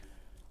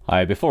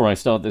Hi, before I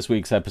start this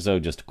week's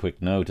episode, just a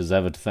quick note as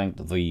ever to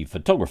thank the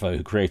photographer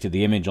who created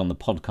the image on the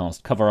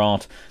podcast cover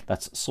art.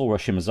 That's Sora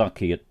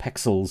Shimazaki at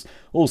Pexels.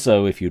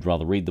 Also, if you'd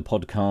rather read the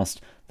podcast,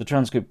 the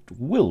transcript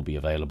will be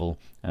available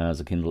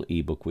as a Kindle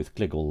ebook with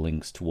clickable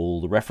links to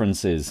all the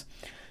references.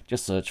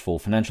 Just search for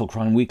Financial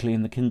Crime Weekly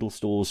in the Kindle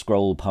store,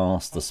 scroll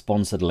past the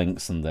sponsored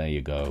links, and there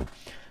you go.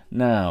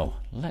 Now,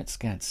 let's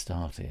get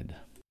started.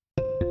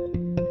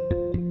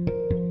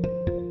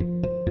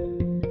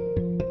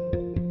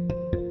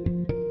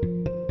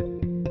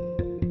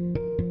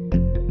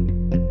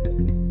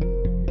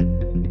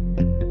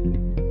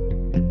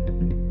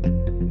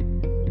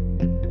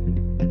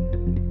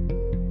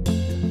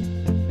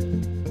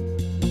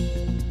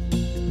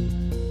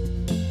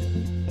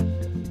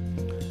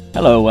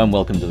 Hello and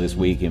welcome to This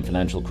Week in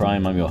Financial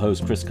Crime. I'm your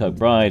host, Chris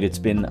Kirkbride. It's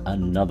been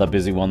another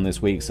busy one this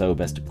week, so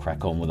best to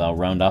crack on with our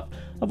roundup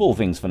of all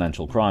things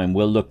financial crime.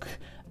 We'll look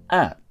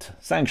at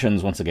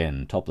sanctions once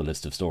again, top the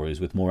list of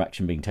stories, with more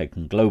action being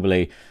taken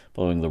globally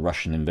following the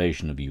Russian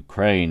invasion of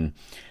Ukraine.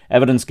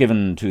 Evidence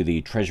given to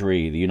the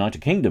United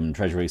Kingdom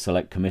Treasury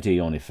Select Committee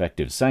on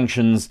effective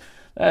sanctions.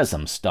 There's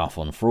some stuff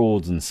on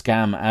frauds and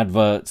scam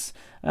adverts,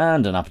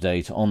 and an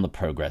update on the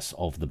progress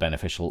of the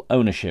beneficial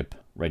ownership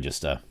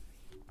register.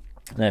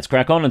 Let's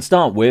crack on and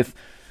start with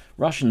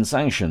Russian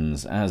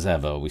sanctions, as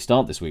ever. We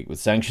start this week with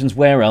sanctions.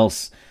 Where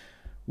else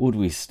would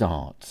we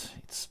start?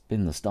 It's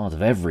been the start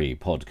of every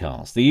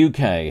podcast. The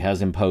UK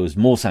has imposed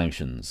more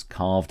sanctions,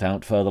 carved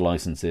out further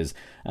licences,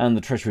 and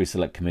the Treasury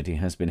Select Committee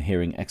has been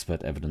hearing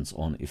expert evidence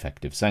on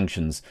effective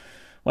sanctions.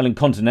 While in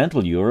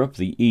continental Europe,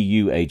 the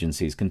EU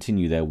agencies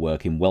continue their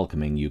work in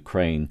welcoming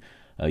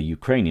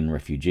Ukrainian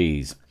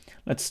refugees.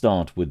 Let's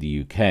start with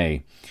the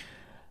UK.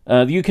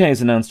 The UK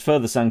has announced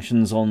further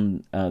sanctions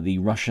on the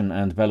Russian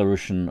and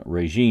Belarusian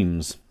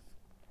regimes.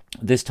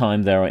 This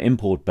time there are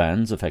import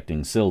bans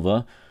affecting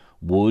silver,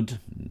 wood,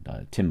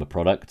 timber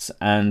products,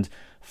 and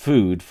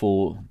food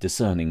for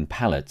discerning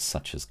palates,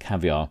 such as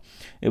caviar.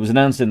 It was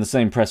announced in the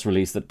same press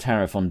release that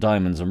tariff on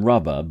diamonds and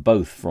rubber,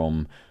 both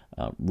from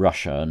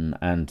Russia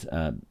and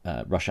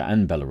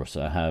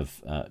Belarus,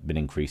 have been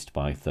increased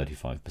by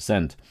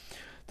 35%.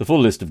 The full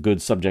list of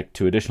goods subject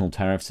to additional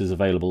tariffs is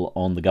available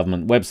on the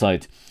government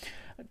website.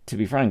 To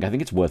be frank, I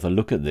think it's worth a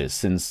look at this,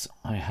 since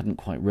I hadn't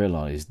quite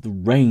realised the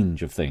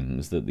range of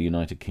things that the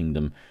United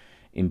Kingdom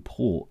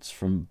imports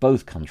from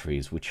both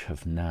countries, which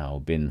have now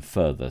been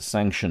further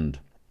sanctioned.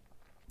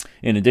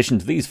 In addition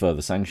to these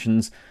further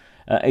sanctions,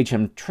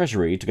 HM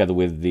Treasury, together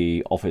with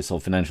the Office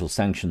of Financial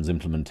Sanctions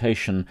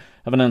Implementation,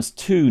 have announced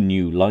two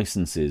new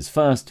licences.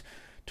 First,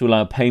 to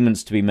allow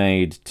payments to be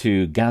made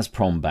to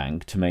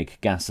Gazprombank to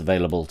make gas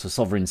available to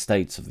sovereign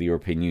states of the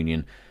European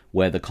Union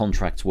where the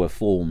contracts were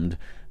formed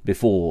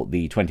before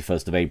the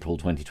 21st of April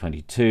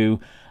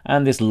 2022,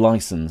 and this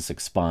licence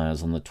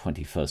expires on the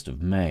 21st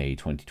of May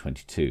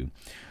 2022.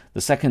 The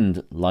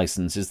second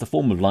licence is the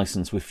form of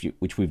licence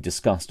which we've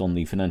discussed on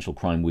the Financial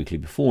Crime Weekly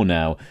before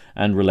now,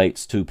 and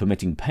relates to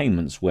permitting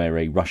payments where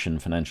a Russian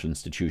financial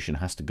institution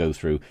has to go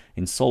through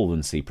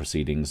insolvency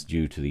proceedings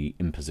due to the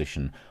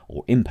imposition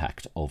or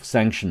impact of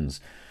sanctions.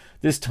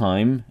 This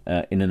time,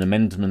 in an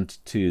amendment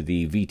to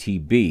the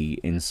VTB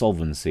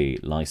insolvency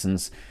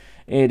licence,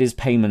 it is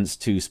payments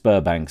to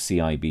Sberbank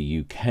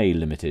CIB UK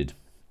Limited.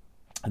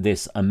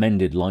 This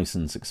amended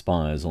licence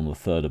expires on the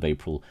 3rd of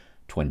April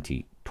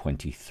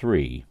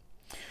 2023.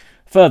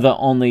 Further,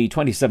 on the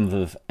 27th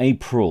of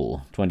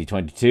April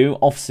 2022,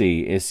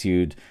 OFSI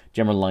issued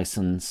General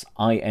Licence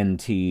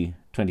INT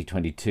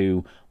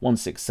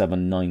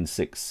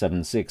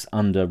 2022-1679676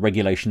 under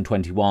Regulation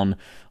 21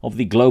 of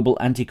the Global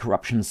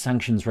Anti-Corruption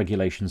Sanctions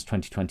Regulations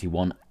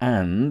 2021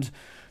 and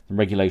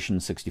Regulation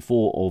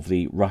 64 of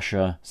the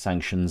Russia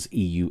Sanctions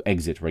EU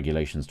Exit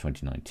Regulations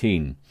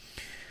 2019.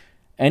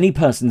 Any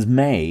persons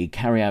may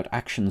carry out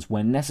actions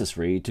when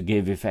necessary to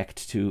give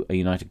effect to a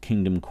United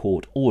Kingdom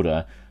court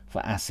order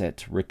for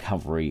asset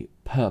recovery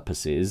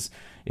purposes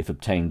if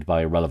obtained by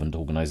a relevant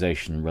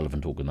organisation.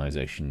 Relevant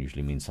organisation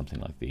usually means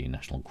something like the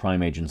National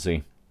Crime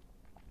Agency.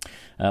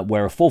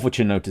 Where a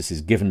forfeiture notice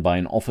is given by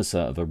an officer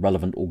of a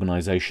relevant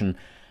organisation,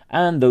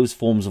 and those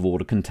forms of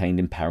order contained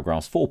in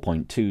paragraphs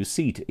 4.2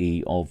 C to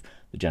E of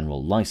the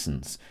General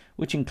Licence,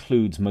 which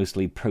includes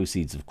mostly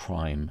proceeds of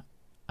crime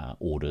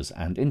orders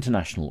and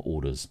international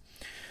orders.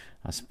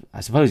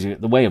 I suppose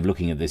the way of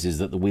looking at this is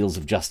that the wheels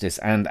of justice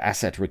and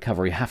asset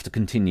recovery have to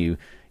continue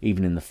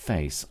even in the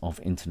face of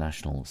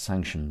international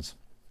sanctions.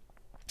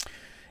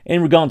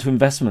 In regard to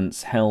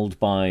investments held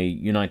by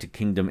United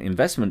Kingdom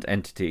investment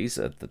entities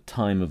at the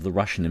time of the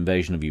Russian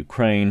invasion of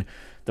Ukraine,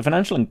 the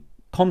Financial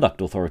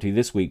Conduct Authority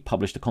this week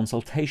published a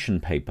consultation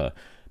paper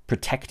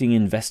protecting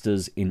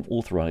investors in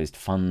authorised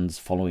funds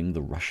following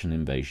the Russian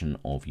invasion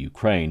of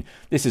Ukraine.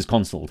 This is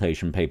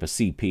consultation paper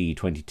CP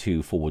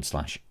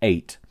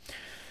 22/8.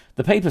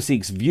 The paper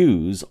seeks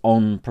views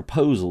on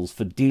proposals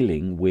for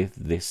dealing with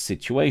this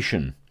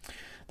situation.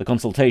 The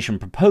consultation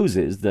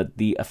proposes that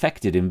the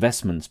affected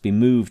investments be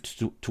moved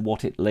to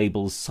what it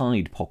labels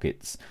side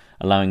pockets,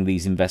 allowing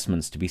these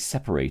investments to be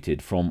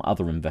separated from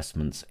other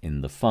investments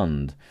in the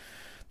fund.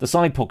 The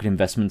side pocket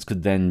investments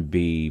could then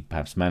be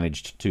perhaps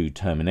managed to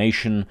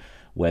termination,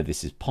 where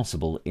this is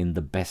possible in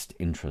the best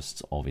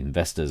interests of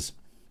investors.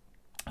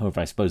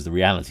 However, I suppose the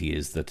reality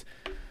is that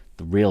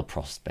the real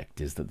prospect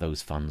is that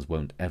those funds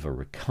won't ever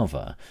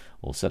recover,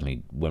 or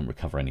certainly won't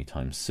recover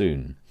anytime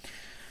soon.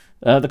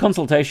 The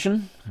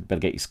consultation,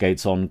 better get your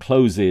skates on,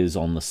 closes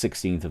on the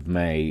 16th of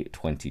May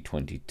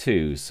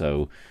 2022,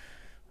 so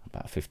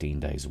about 15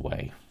 days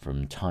away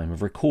from time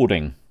of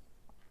recording.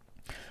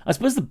 I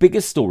suppose the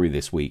biggest story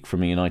this week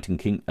from a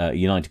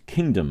United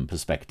Kingdom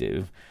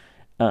perspective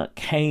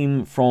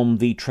came from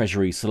the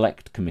Treasury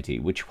Select Committee,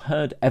 which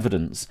heard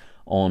evidence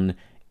on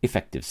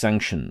effective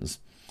sanctions.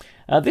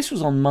 This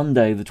was on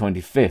Monday, the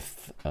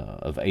 25th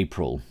of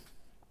April.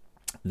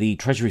 The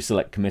Treasury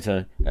Select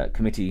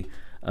Committee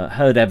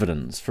heard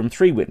evidence from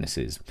three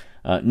witnesses.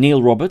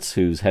 Neil Roberts,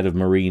 who's head of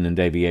Marine and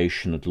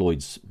Aviation at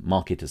Lloyd's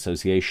Market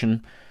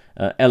Association,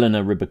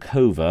 Elena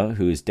Rybakova,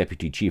 who is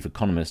Deputy Chief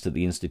Economist at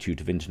the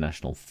Institute of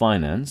International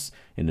Finance.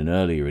 In an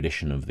earlier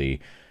edition of the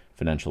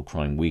Financial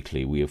Crime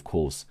Weekly, we, of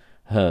course,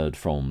 heard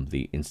from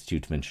the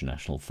Institute of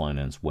International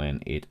Finance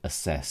when it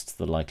assessed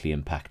the likely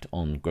impact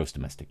on gross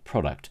domestic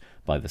product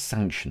by the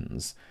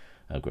sanctions,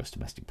 gross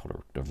domestic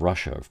product of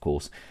Russia, of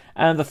course.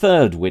 And the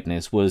third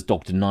witness was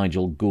Dr.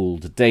 Nigel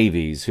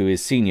Gould-Davies, who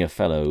is Senior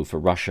Fellow for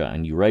Russia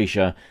and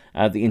Eurasia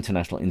at the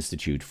International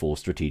Institute for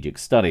Strategic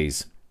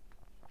Studies.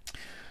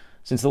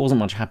 Since there wasn't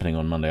much happening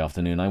on Monday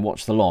afternoon, I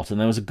watched the lot, and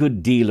there was a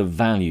good deal of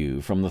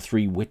value from the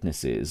three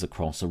witnesses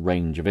across a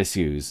range of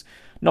issues.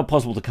 Not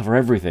possible to cover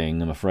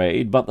everything, I'm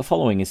afraid, but the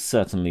following is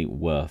certainly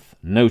worth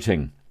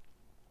noting.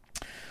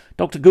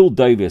 Dr.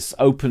 Gould-Davies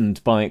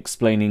opened by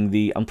explaining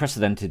the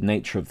unprecedented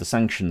nature of the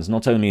sanctions,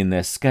 not only in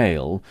their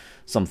scale,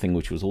 something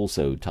which was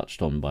also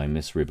touched on by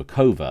Ms.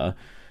 Rybakova,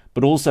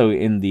 but also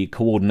in the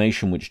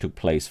coordination which took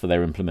place for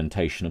their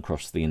implementation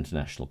across the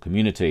international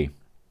community.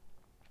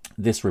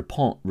 This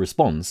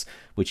response,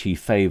 which he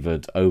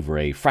favoured over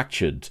a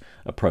fractured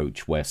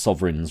approach where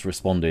sovereigns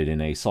responded in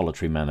a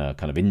solitary manner,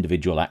 kind of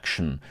individual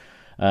action,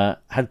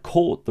 had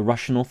caught the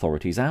Russian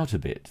authorities out a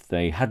bit.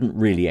 They hadn't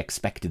really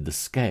expected the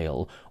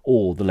scale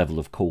or the level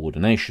of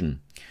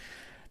coordination.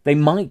 They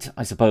might,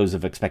 I suppose,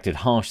 have expected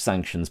harsh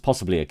sanctions,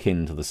 possibly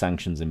akin to the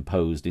sanctions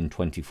imposed in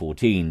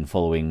 2014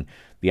 following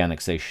the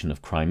annexation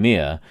of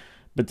Crimea,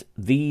 but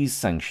these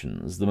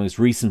sanctions, the most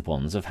recent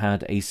ones, have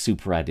had a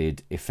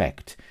superadded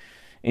effect.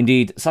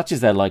 Indeed, such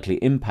is their likely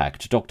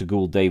impact, Dr.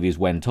 Gould-Davies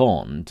went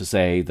on to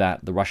say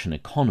that the Russian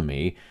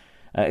economy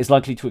is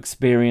likely to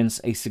experience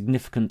a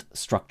significant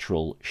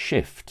structural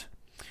shift.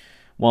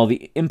 While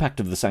the impact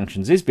of the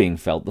sanctions is being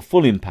felt, the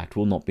full impact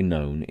will not be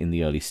known in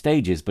the early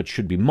stages, but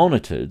should be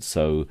monitored,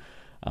 so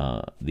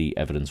the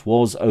evidence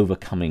was over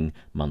coming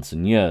months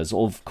and years.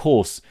 Of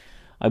course,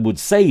 I would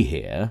say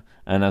here,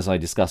 and as I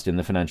discussed in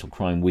the Financial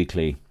Crime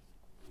Weekly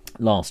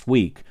last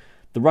week,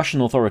 the Russian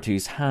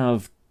authorities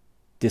have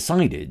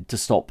decided to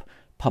stop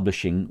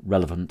publishing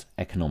relevant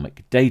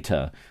economic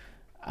data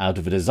out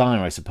of a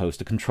desire, I suppose,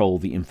 to control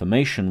the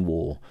information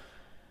war.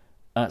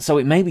 So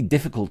it may be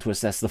difficult to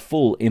assess the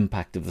full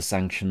impact of the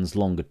sanctions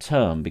longer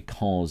term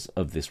because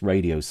of this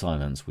radio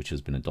silence which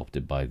has been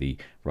adopted by the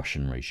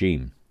Russian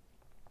regime.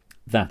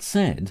 That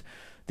said,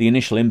 the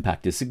initial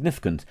impact is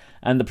significant,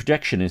 and the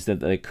projection is that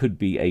there could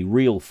be a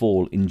real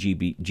fall in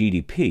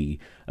GDP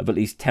of at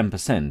least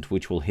 10%,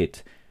 which will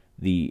hit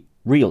the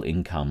real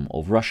income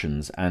of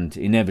Russians and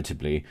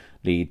inevitably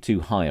lead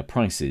to higher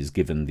prices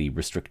given the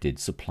restricted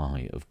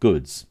supply of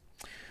goods.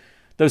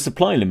 Those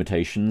supply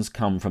limitations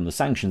come from the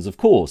sanctions, of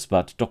course,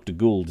 but Dr.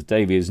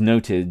 Gould-Davies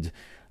noted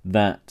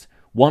that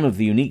one of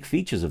the unique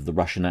features of the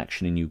Russian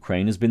action in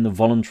Ukraine has been the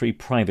voluntary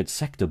private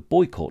sector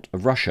boycott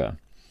of Russia.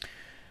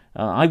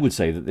 I would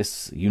say that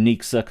this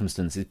unique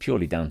circumstance is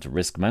purely down to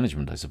risk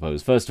management, I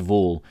suppose. First of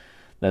all,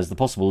 there's the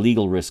possible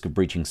legal risk of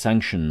breaching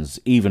sanctions,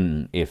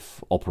 even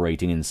if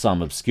operating in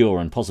some obscure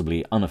and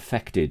possibly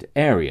unaffected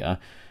area,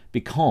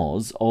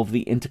 because of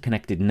the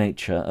interconnected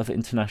nature of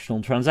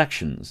international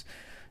transactions.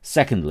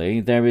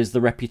 Secondly, there is the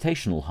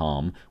reputational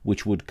harm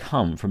which would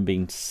come from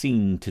being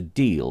seen to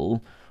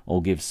deal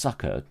or give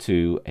succour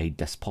to a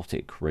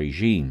despotic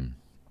regime.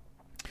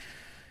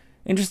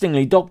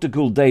 Interestingly, Dr.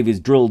 Gould-Davies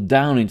drilled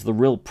down into the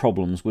real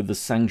problems with the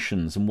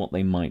sanctions and what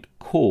they might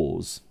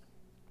cause.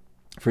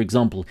 For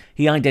example,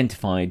 he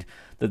identified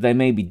that there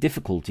may be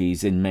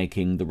difficulties in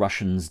making the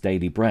Russians'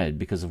 daily bread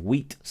because of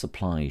wheat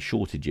supply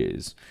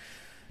shortages.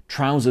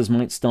 Trousers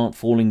might start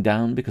falling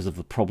down because of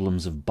the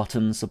problems of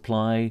button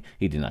supply.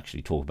 He didn't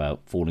actually talk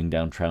about falling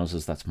down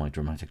trousers, that's my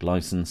dramatic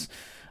license.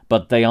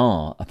 But they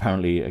are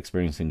apparently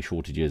experiencing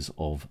shortages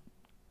of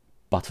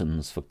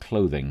buttons for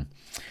clothing.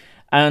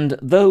 And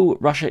though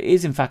Russia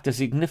is in fact a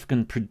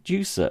significant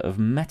producer of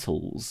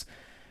metals,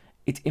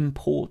 it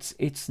imports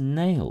its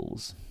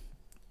nails.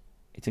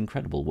 It's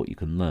incredible what you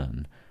can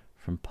learn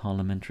from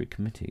parliamentary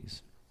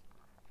committees.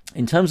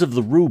 In terms of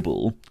the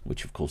ruble,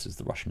 which of course is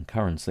the Russian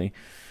currency,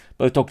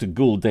 both Dr.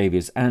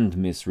 Gould-Davies and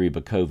Ms.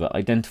 Rybakova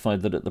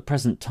identified that at the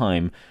present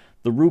time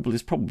the ruble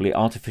is probably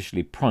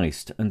artificially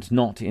priced and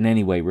not in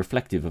any way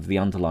reflective of the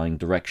underlying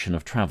direction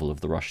of travel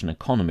of the Russian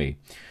economy.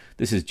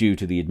 This is due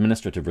to the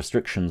administrative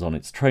restrictions on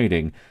its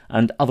trading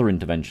and other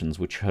interventions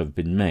which have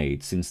been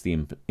made since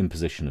the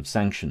imposition of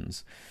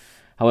sanctions.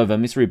 However,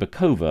 Ms.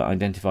 Rybakova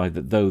identified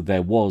that though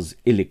there was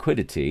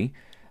illiquidity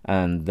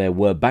and there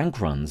were bank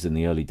runs in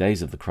the early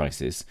days of the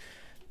crisis,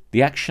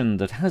 the action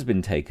that has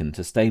been taken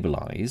to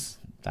stabilise,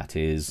 that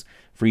is,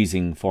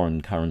 freezing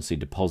foreign currency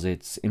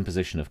deposits,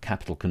 imposition of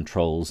capital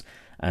controls,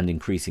 and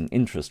increasing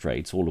interest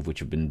rates, all of which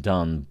have been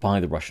done by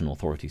the Russian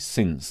authorities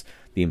since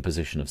the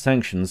imposition of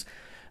sanctions,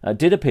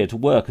 did appear to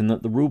work, and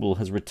that the ruble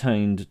has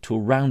returned to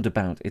around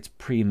about its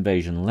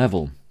pre-invasion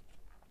level.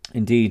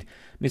 Indeed,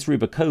 Ms.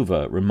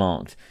 Rybakova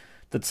remarked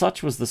that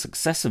such was the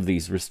success of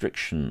these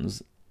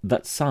restrictions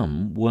that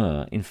some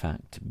were, in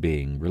fact,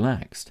 being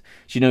relaxed.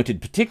 She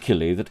noted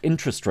particularly that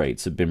interest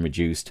rates had been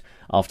reduced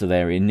after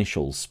their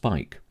initial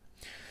spike.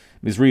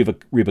 Ms.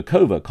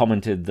 Rybakova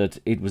commented that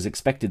it was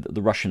expected that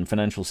the Russian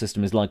financial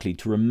system is likely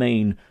to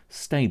remain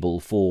stable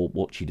for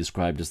what she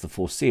described as the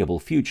foreseeable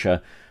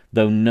future,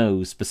 though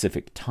no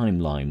specific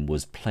timeline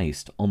was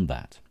placed on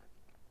that.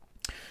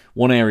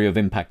 One area of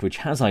impact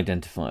which was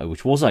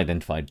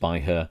identified by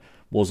her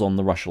was on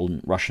the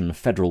Russian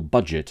federal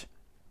budget,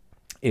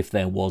 if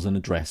there was an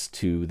address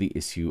to the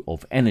issue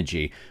of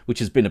energy, which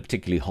has been a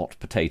particularly hot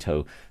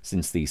potato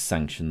since these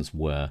sanctions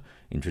were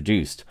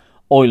introduced.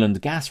 Oil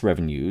and gas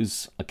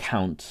revenues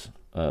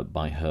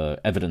by her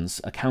evidence,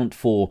 account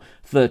for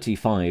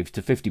 35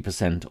 to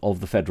 50% of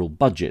the federal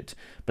budget,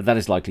 but that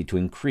is likely to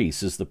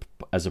increase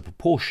as a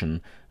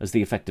proportion as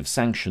the effect of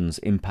sanctions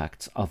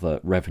impacts other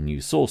revenue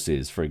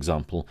sources, for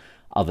example,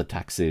 other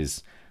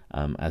taxes,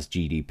 as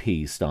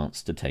GDP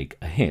starts to take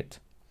a hit.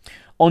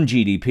 On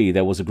GDP,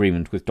 there was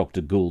agreement with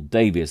Dr. Gould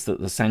Davies that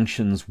the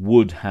sanctions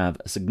would have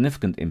a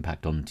significant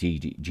impact on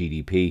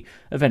GDP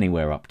of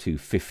anywhere up to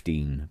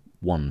 15%.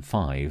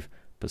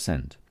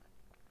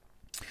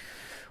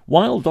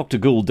 While Dr.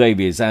 Gould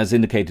Davies, as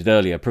indicated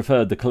earlier,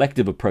 preferred the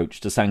collective approach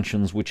to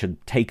sanctions which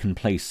had taken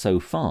place so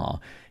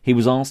far, he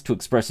was asked to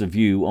express a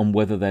view on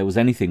whether there was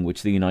anything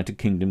which the United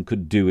Kingdom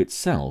could do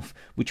itself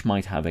which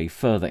might have a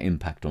further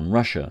impact on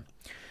Russia.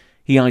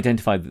 He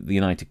identified that the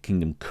United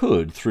Kingdom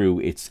could, through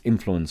its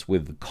influence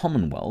with the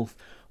Commonwealth,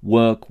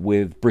 work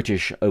with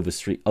British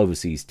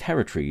overseas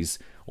territories,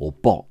 or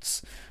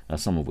BOTs,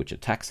 some of which are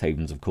tax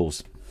havens, of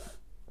course,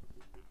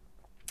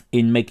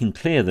 in making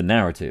clear the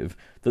narrative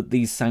that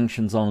these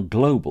sanctions are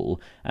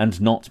global and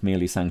not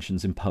merely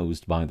sanctions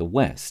imposed by the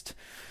West.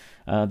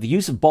 The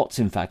use of BOTs,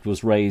 in fact,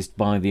 was raised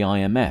by the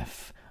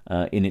IMF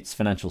in its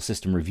financial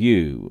system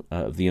review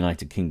of the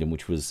United Kingdom,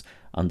 which was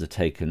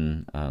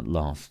undertaken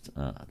last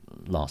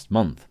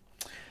month.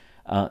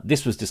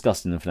 This was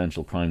discussed in the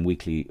Financial Crime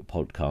Weekly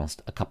podcast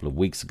a couple of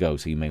weeks ago,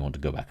 so you may want to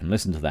go back and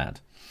listen to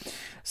that.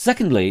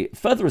 Secondly,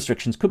 further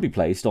restrictions could be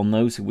placed on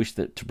those who wish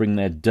to bring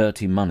their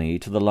dirty money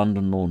to the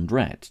London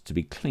laundrette to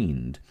be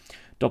cleaned.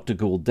 Dr.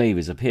 Gould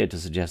Davies appeared to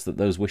suggest that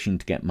those wishing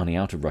to get money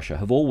out of Russia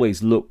have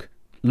always looked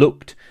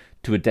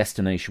to a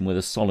destination with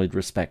a solid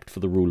respect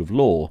for the rule of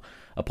law,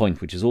 a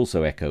point which is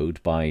also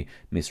echoed by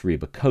Ms.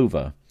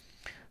 Rybakova.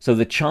 So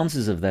the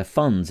chances of their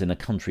funds in a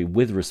country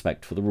with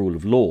respect for the rule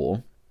of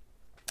law,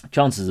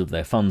 chances of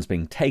their funds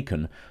being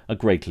taken, are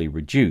greatly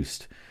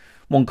reduced.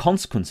 One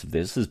consequence of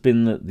this has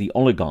been that the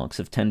oligarchs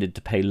have tended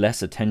to pay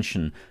less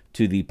attention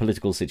to the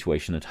political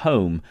situation at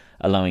home,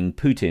 allowing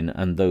Putin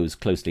and those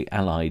closely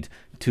allied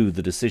to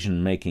the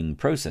decision-making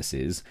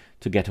processes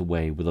to get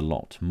away with a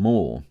lot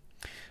more.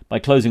 By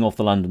closing off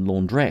the London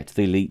laundrette,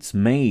 the elites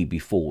may be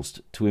forced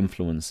to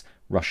influence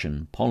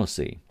Russian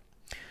policy.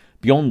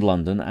 Beyond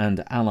London,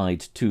 and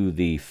allied to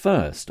the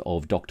first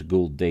of Dr.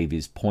 Gould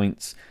Davies'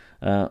 points,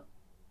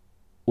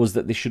 was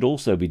that this should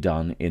also be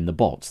done in the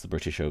BOTs, the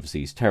British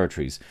Overseas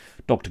Territories.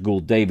 Dr.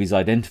 Gould Davies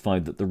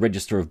identified that the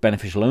register of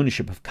beneficial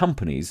ownership of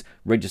companies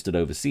registered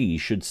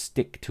overseas should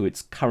stick to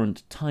its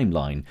current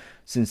timeline,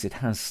 since it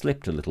has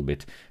slipped a little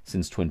bit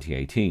since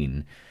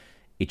 2018.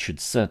 It should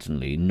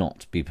certainly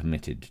not be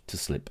permitted to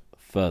slip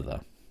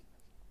further.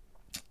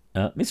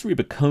 Ms.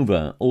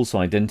 Rybakova also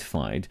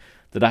identified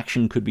that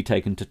action could be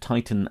taken to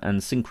tighten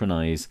and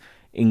synchronize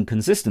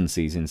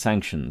inconsistencies in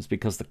sanctions,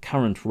 because the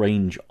current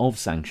range of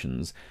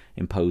sanctions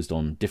imposed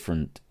on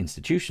different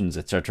institutions,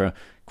 etc.,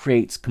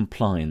 creates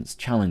compliance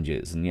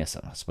challenges. And yes,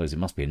 I suppose it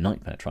must be a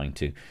nightmare trying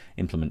to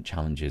implement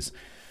challenges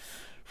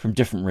from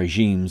different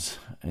regimes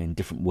in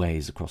different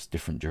ways across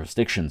different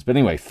jurisdictions. But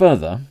anyway,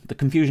 further, the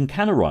confusion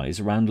can arise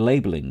around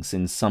labelling,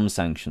 since some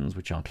sanctions,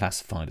 which are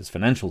classified as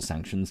financial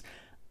sanctions,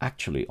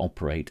 actually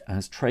operate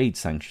as trade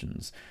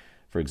sanctions.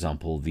 For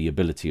example, the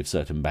ability of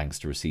certain banks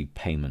to receive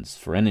payments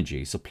for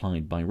energy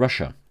supplied by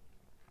Russia.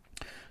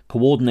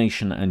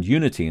 Coordination and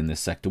unity in this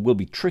sector will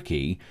be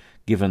tricky,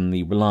 given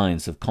the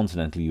reliance of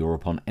continental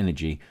Europe on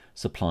energy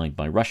supplied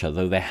by Russia,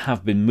 though there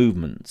have been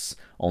movements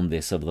on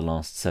this over the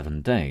last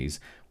 7 days,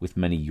 with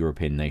many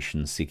European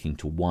nations seeking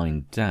to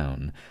wind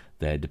down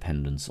their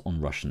dependence on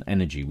Russian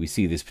energy. We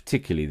see this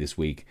particularly this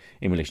week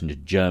in relation to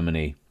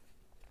Germany,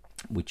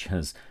 which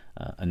has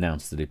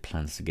announced that it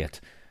plans to get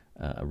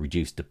a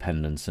reduced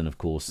dependence, and of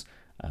course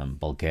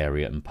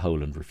Bulgaria and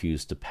Poland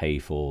refused to pay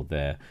for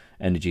their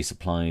energy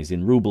supplies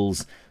in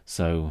rubles,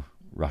 so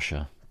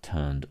Russia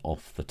turned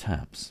off the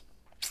taps.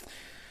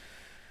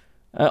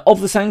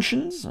 Of the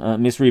sanctions,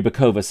 Ms.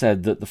 Rybakova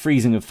said that the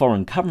freezing of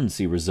foreign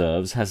currency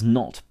reserves has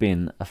not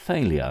been a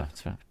failure.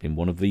 It's been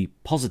one of the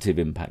positive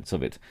impacts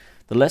of it.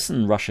 The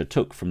lesson Russia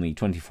took from the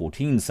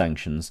 2014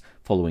 sanctions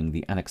following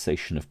the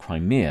annexation of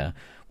Crimea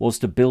was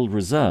to build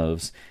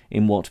reserves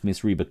in what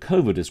Ms.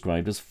 Rybakova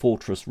described as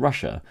Fortress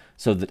Russia,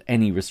 so that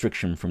any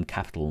restriction from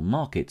capital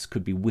markets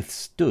could be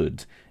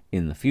withstood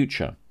in the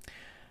future.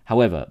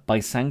 However, by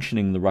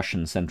sanctioning the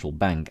Russian central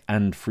bank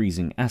and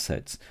freezing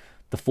assets,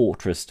 the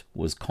fortress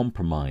was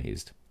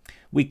compromised.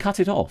 "We cut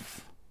it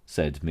off,"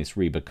 said Ms.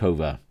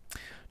 Rybakova.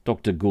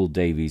 Dr. Gould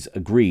Davies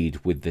agreed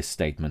with this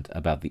statement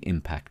about the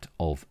impact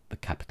of the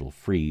capital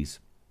freeze.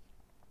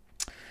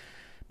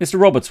 Mr.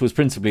 Roberts was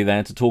principally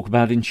there to talk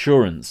about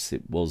insurance.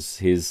 It was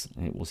his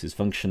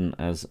function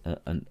as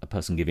a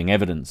person giving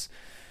evidence.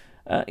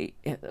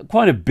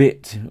 Quite a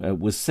bit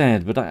was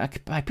said, but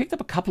I picked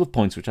up a couple of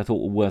points which I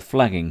thought were worth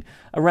flagging.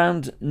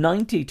 Around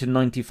 90 to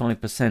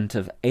 95%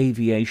 of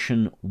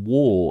aviation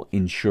war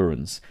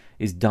insurance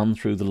is done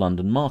through the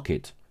London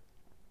market.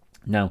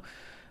 Now,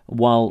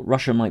 while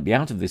Russia might be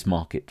out of this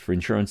market for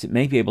insurance, it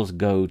may be able to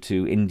go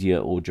to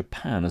India or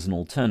Japan as an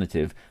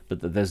alternative, but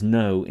that there's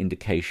no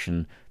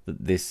indication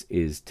that this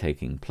is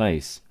taking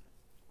place.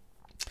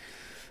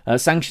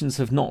 Sanctions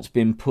have not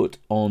been put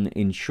on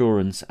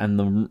insurance and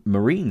the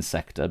marine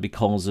sector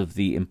because of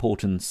the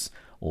importance,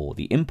 or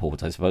the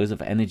import, I suppose,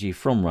 of energy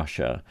from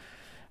Russia.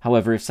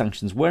 However, if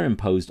sanctions were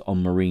imposed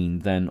on marine,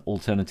 then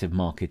alternative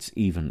markets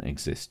even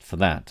exist for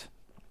that.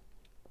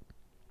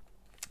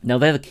 Now,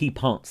 they're the key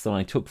parts that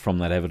I took from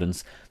that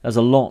evidence. There's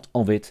a lot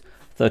of it,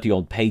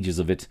 30-odd pages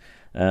of it.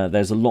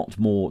 There's a lot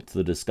more to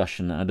the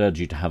discussion. I'd urge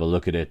you to have a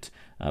look at it,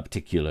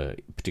 particularly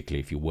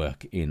if you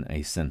work in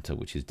a centre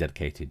which is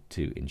dedicated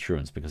to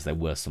insurance, because there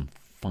were some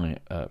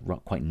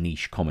quite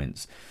niche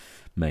comments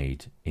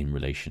made in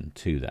relation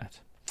to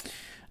that.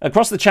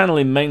 Across the Channel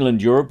in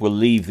mainland Europe, we'll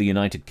leave the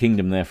United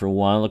Kingdom there for a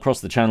while.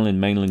 Across the Channel in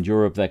mainland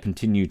Europe, there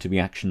continue to be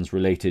actions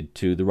related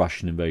to the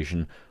Russian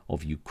invasion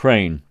of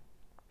Ukraine.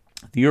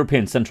 The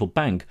European Central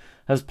Bank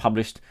has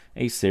published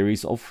a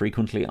series of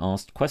frequently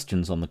asked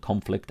questions on the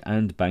conflict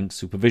and bank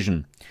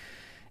supervision.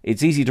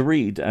 It's easy to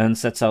read and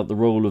sets out the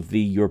role of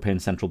the European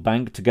Central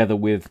Bank, together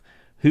with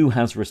who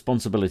has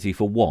responsibility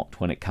for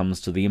what when it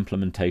comes to the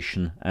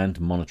implementation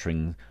and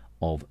monitoring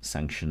of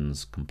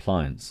sanctions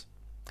compliance.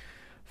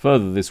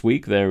 Further this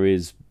week, there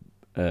is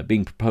more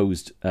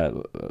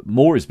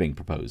is being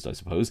proposed, I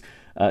suppose,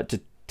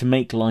 to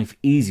make life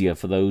easier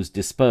for those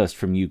dispersed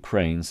from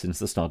Ukraine since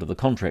the start of the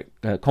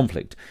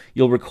conflict.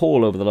 You'll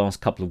recall over the last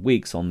couple of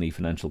weeks on the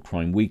Financial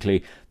Crime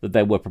Weekly that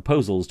there were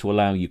proposals to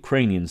allow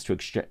Ukrainians to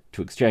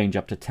exchange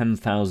up to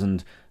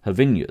 10,000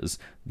 hryvnias,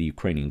 the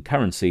Ukrainian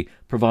currency,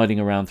 providing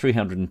around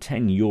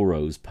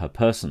 €310 per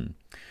person.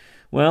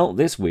 Well,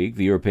 this week,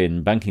 the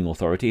European Banking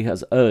Authority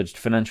has urged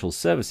financial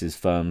services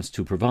firms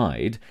to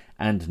provide,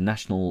 and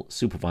national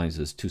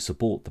supervisors to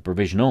support the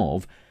provision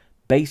of,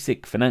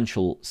 basic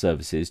financial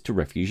services to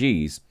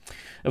refugees.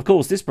 Of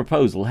course, this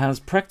proposal has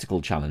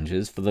practical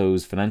challenges for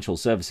those financial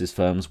services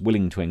firms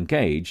willing to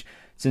engage,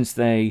 since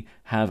they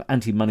have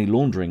anti-money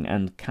laundering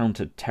and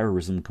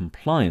counter-terrorism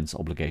compliance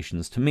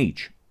obligations to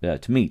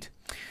meet,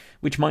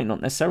 which might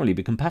not necessarily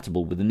be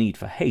compatible with the need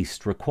for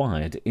haste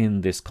required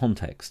in this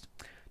context.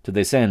 To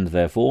this end,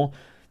 therefore,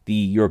 the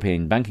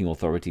European Banking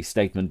Authority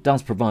statement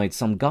does provide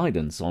some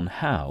guidance on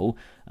how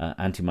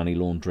anti-money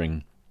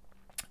laundering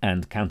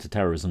and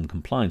counter-terrorism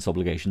compliance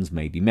obligations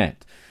may be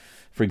met.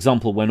 For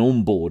example, when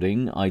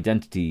onboarding,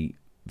 identity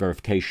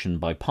verification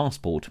by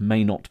passport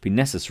may not be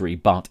necessary,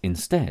 but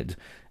instead,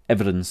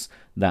 evidence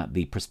that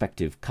the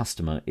prospective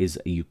customer is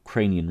a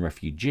Ukrainian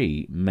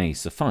refugee may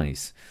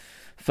suffice.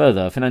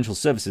 Further, financial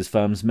services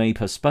firms may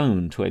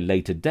postpone to a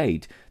later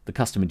date the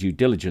customer due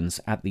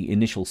diligence at the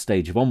initial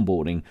stage of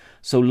onboarding,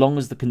 so long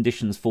as the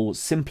conditions for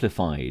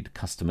simplified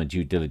customer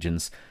due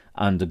diligence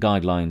under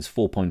guidelines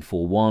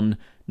 4.41,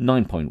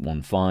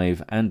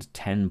 9.15 and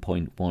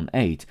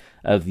 10.18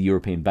 of the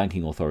European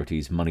Banking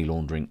Authority's Money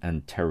Laundering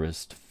and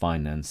Terrorist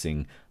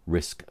Financing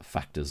Risk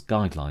Factors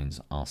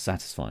Guidelines are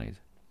satisfied.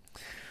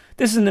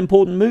 This is an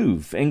important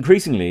move.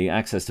 Increasingly,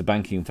 access to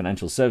banking and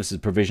financial services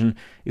provision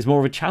is more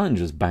of a challenge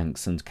as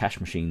banks and cash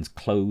machines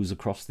close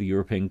across the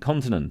European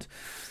continent.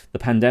 The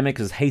pandemic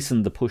has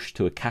hastened the push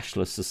to a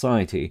cashless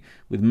society,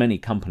 with many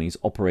companies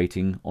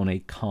operating on a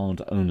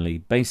card-only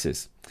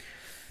basis.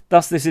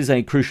 Thus, this is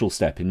a crucial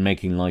step in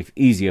making life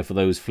easier for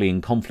those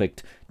fleeing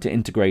conflict to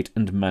integrate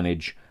and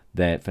manage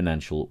their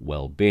financial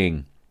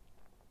well-being.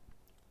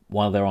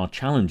 While there are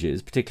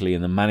challenges, particularly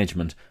in the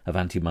management of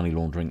anti-money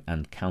laundering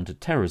and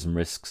counter-terrorism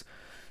risks,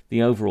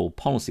 the overall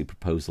policy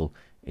proposal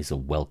is a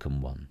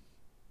welcome one.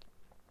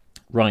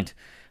 Right,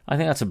 I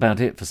think that's about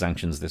it for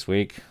sanctions this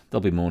week.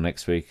 There'll be more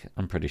next week,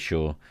 I'm pretty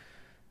sure.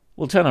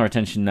 We'll turn our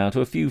attention now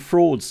to a few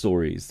fraud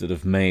stories that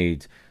have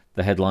made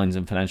the headlines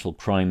in financial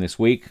crime this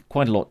week.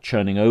 Quite a lot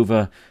churning over,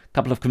 a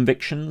couple of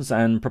convictions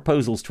and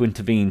proposals to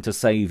intervene to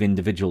save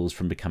individuals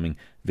from becoming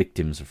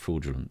victims of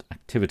fraudulent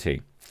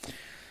activity.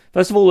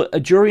 First of all, a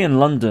jury in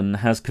London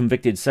has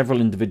convicted several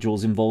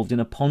individuals involved in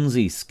a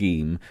Ponzi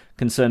scheme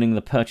concerning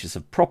the purchase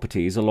of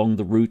properties along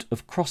the route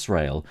of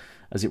Crossrail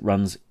as it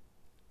runs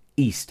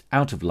east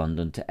out of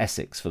London to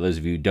Essex. For those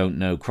of you who don't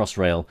know,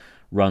 Crossrail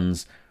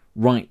runs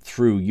right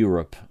through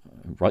Europe.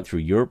 Right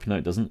through Europe? No,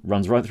 it doesn't.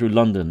 Runs right through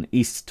London,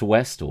 east to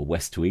west, or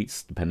west to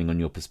east, depending on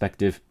your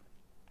perspective.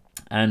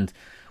 And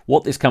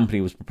what this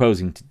company was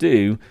proposing to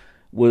do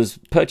was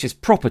purchase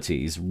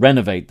properties,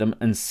 renovate them,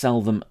 and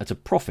sell them at a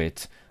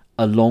profit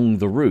along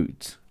the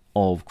route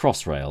of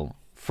Crossrail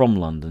from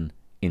London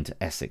into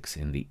Essex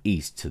in the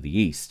east to the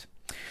east.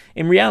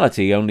 In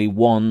reality, only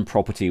one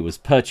property was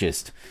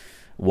purchased,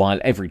 while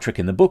every trick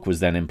in the book was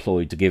then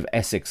employed to give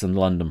Essex and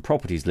London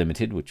Properties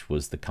Limited, which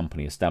was the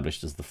company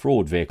established as the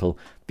fraud vehicle,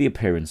 the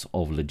appearance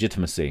of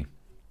legitimacy.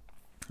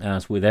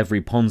 As with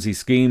every Ponzi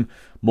scheme,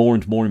 more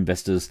and more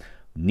investors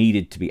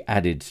needed to be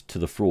added to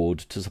the fraud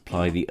to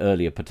supply the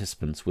earlier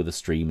participants with a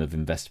stream of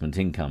investment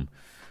income.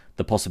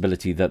 The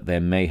possibility that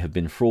there may have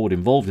been fraud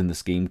involved in the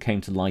scheme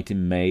came to light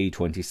in May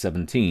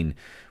 2017,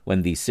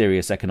 when the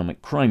Serious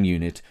Economic Crime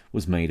Unit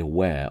was made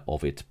aware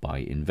of it by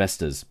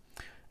investors.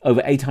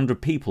 Over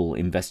 800 people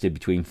invested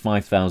between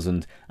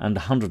 £5,000 and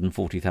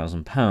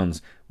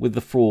 £140,000, with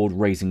the fraud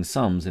raising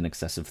sums in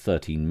excess of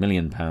 £13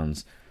 million.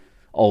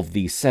 Of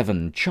the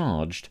 7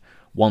 charged,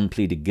 1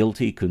 pleaded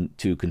guilty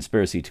to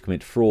conspiracy to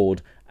commit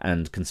fraud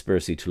and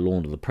conspiracy to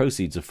launder the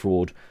proceeds of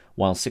fraud,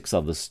 while 6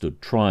 others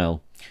stood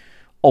trial.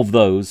 Of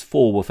those,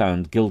 4 were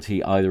found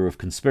guilty either of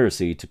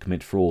conspiracy to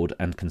commit fraud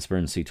and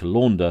conspiracy to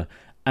launder,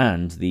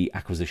 and the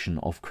acquisition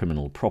of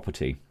criminal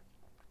property.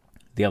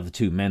 The other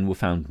 2 men were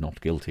found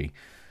not guilty.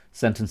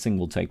 Sentencing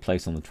will take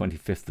place on the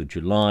 25th of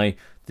July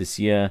this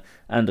year,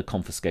 and a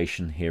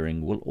confiscation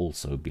hearing will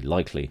also be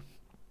likely.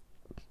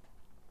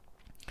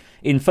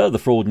 In further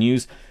fraud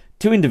news,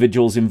 2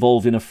 individuals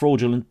involved in a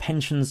fraudulent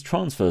pensions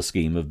transfer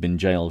scheme have been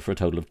jailed for a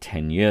total of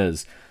 10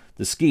 years.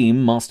 The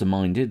scheme,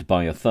 masterminded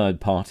by a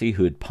third party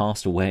who had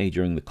passed away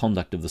during the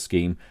conduct of the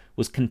scheme,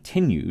 was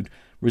continued,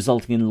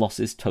 resulting in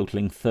losses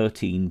totalling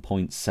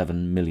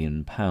 £13.7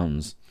 million.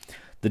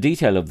 The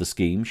detail of the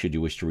scheme, should you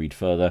wish to read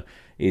further,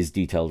 is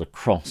detailed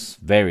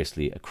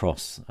variously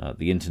across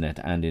the internet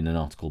and in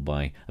a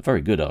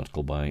very good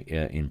article by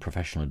in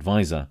Professional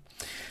Advisor.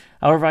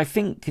 However, I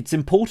think it's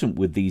important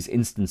with these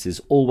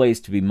instances always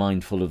to be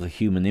mindful of the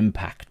human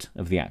impact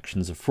of the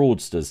actions of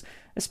fraudsters,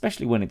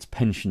 especially when it's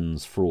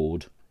pensions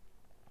fraud,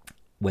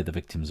 where the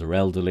victims are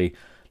elderly,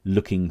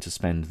 looking to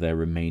spend their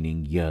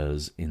remaining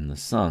years in the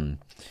sun.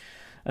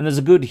 And there's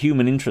a good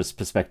human interest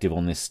perspective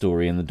on this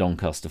story in the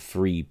Doncaster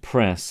Free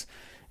Press.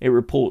 It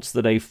reports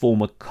that a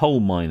former coal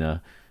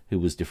miner who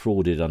was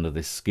defrauded under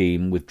this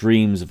scheme with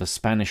dreams of a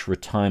Spanish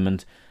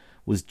retirement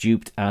was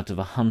duped out of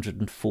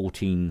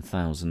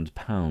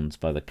 £114,000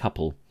 by the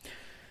couple.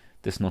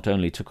 This not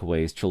only took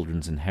away his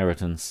children's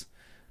inheritance,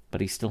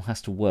 but he still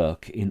has to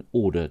work in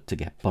order to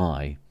get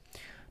by,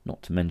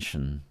 not to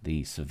mention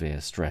the severe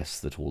stress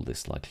that all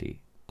this likely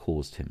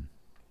caused him.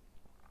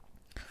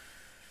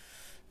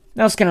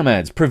 Now, scam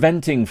ads,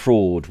 preventing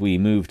fraud. We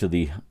move to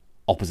the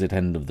opposite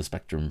end of the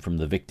spectrum, from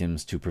the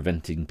victims to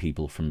preventing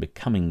people from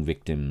becoming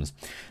victims.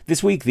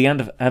 This week, the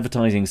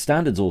Advertising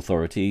Standards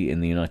Authority in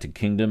the United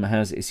Kingdom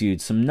has issued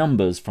some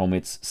numbers from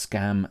its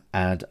Scam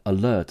Ad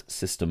Alert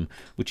system,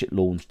 which it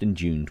launched in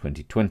June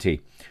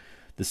 2020.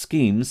 The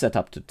scheme, set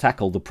up to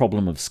tackle the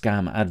problem of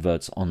scam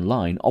adverts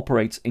online,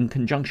 operates in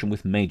conjunction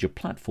with major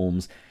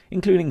platforms,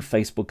 including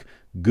Facebook,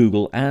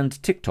 Google,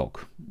 and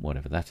TikTok,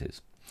 whatever that is.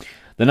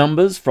 The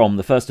numbers from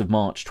the 1st of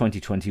March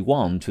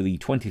 2021 to the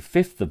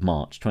 25th of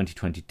March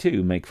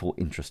 2022 make for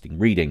interesting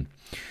reading.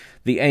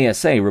 The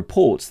ASA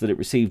reports that it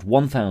received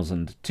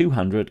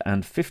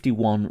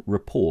 1,251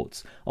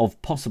 reports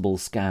of possible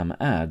scam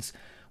ads,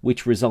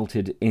 which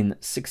resulted in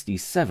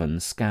 67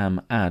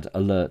 scam ad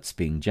alerts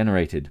being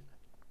generated.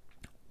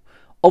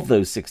 Of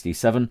those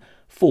 67,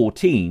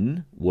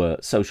 14 were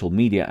social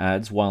media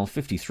ads, while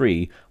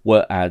 53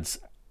 were ads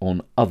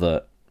on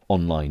other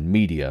online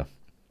media,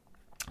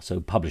 so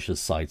publishers'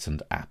 sites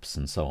and apps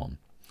and so on.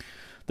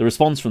 The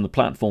response from the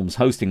platforms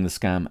hosting the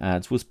scam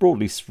ads was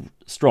broadly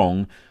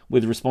strong,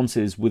 with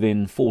responses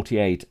within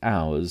 48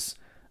 hours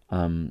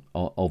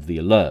of the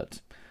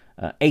alert.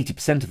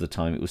 80% of the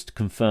time it was to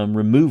confirm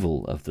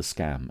removal of the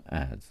scam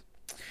ads.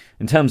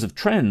 In terms of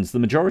trends, the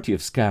majority of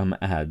scam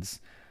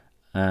ads,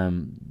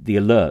 the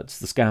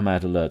scam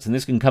ad alerts, and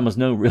this can come as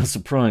no real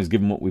surprise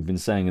given what we've been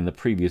saying in the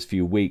previous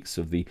few weeks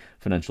of the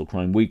Financial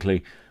Crime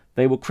Weekly,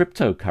 they were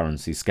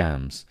cryptocurrency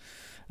scams.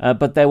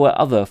 But there were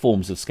other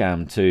forms of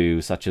scam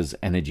too, such as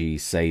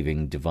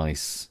energy-saving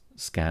device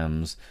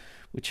scams,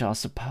 which are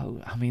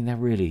they're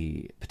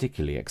really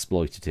particularly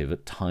exploitative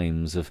at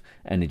times of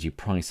energy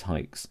price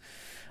hikes,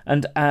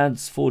 and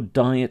ads for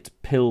diet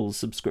pill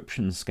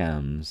subscription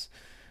scams.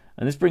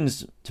 And this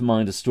brings to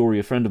mind a story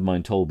a friend of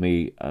mine told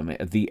me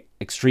at the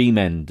extreme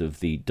end of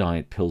the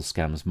diet pill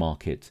scams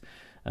market,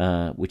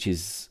 which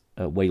is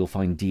where you'll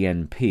find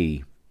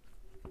DNP,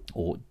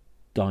 or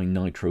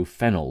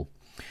dinitrophenol,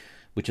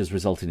 which has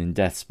resulted in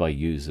deaths by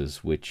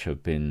users which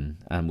have been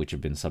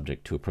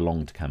subject to a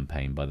prolonged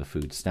campaign by the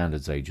Food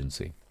Standards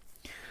Agency.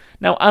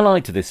 Now,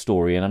 allied to this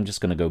story, and I'm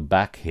just going to go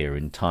back here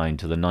in time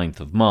to the 9th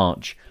of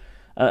March,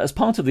 as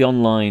part of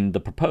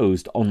the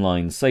proposed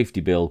online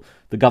safety bill,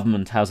 the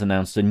government has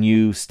announced a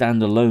new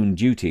standalone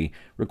duty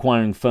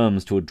requiring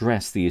firms to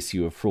address the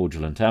issue of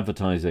fraudulent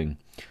advertising.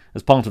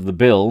 As part of the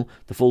bill,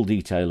 the full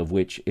detail of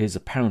which is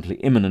apparently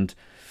imminent,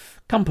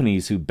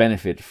 companies who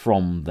benefit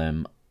from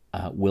them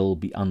will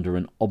be under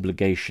an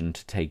obligation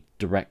to take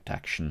direct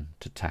action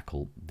to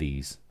tackle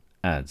these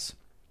ads.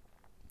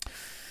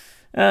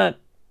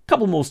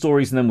 Couple more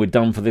stories and then we're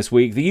done for this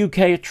week. The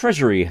UK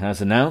Treasury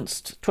has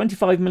announced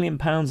 £25 million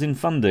in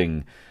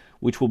funding,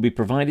 which will be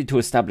provided to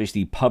establish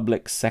the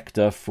Public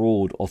Sector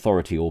Fraud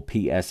Authority, or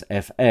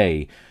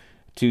PSFA,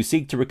 to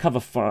seek to recover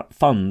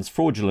funds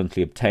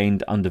fraudulently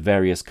obtained under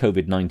various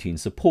COVID-19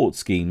 support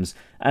schemes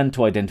and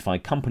to identify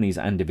companies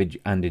and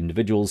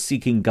individuals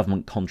seeking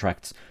government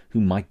contracts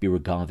who might be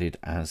regarded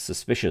as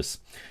suspicious.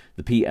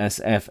 The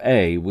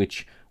PSFA,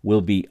 which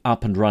will be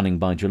up and running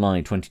by July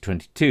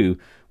 2022,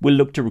 will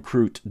look to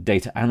recruit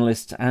data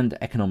analysts and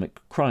economic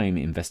crime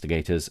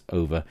investigators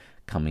over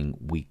coming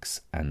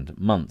weeks and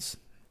months.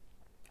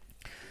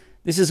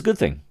 This is a good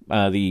thing.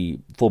 The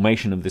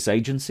formation of this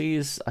agency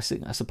is,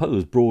 I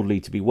suppose, broadly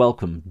to be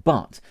welcomed,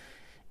 but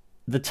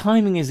the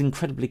timing is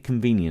incredibly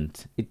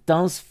convenient. It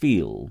does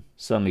feel,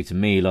 certainly to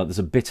me, like there's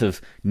a bit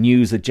of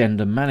news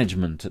agenda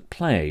management at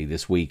play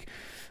this week,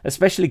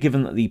 especially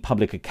given that the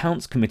Public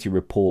Accounts Committee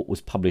report was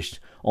published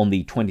on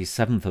the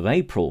 27th of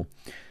April,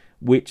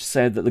 which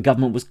said that the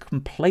government was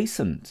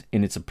complacent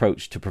in its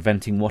approach to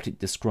preventing what it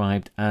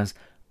described as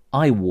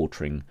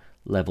eye-watering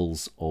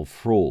levels of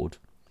fraud.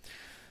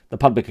 The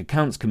Public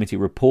Accounts Committee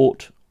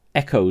report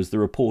echoes the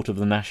report of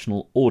the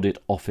National Audit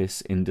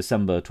Office in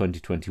December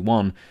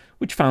 2021,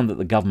 which found that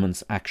the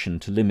government's action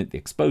to limit the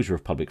exposure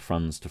of public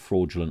funds to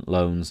fraudulent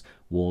loans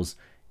was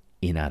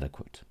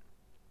inadequate.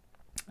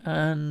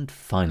 And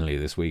finally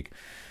this week,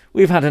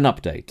 we've had an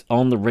update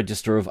on the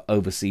Register of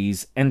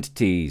Overseas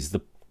Entities.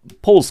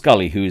 Paul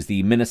Scully, who is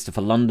the Minister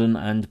for London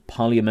and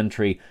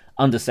Parliamentary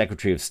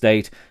Under-Secretary of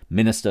State,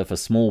 Minister for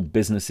Small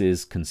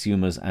Businesses,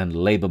 Consumers and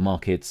Labour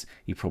Markets,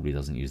 he probably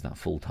doesn't use that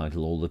full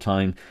title all the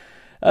time,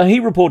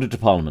 he reported to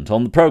Parliament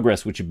on the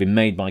progress which had been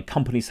made by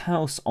Companies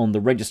House on the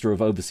Register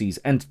of Overseas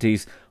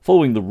Entities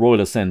following the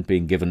royal assent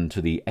being given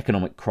to the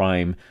Economic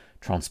Crime,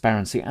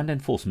 Transparency and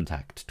Enforcement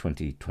Act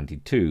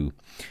 2022.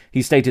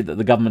 He stated that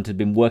the government had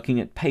been working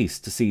at pace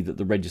to see that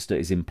the register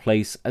is in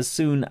place as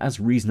soon as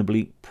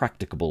reasonably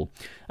practicable,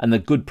 and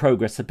that good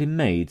progress had been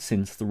made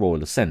since the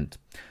royal assent.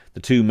 The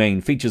two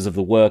main features of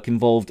the work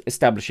involved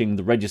establishing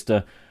the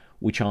register,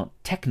 which are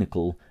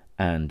technical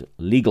and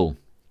legal.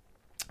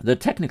 The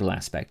technical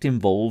aspect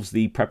involves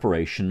the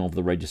preparation of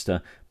the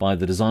register by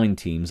the design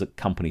teams at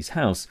Companies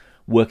House,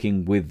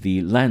 working with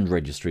the land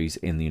registries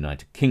in the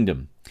United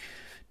Kingdom,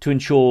 to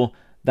ensure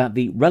that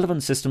the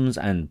relevant systems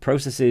and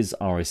processes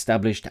are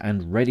established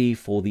and ready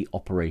for the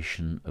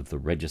operation of the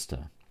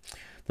register.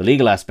 The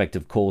legal aspect,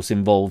 of course,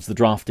 involves the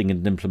drafting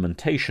and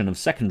implementation of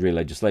secondary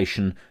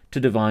legislation to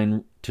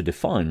define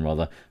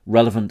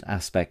relevant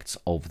aspects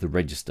of the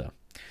register.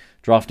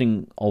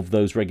 Drafting of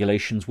those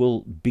regulations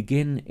will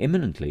begin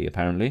imminently,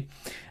 apparently,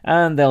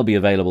 and they'll be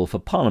available for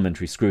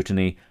parliamentary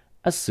scrutiny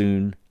as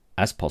soon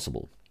as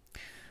possible.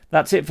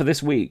 That's it for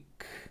this week.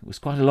 It was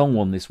quite a long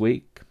one this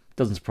week.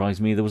 Doesn't surprise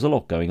me, there was a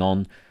lot going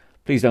on.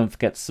 Please don't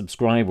forget to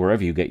subscribe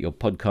wherever you get your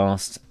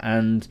podcasts,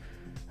 and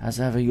as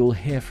ever, you'll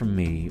hear from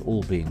me,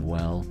 all being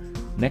well,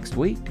 next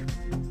week.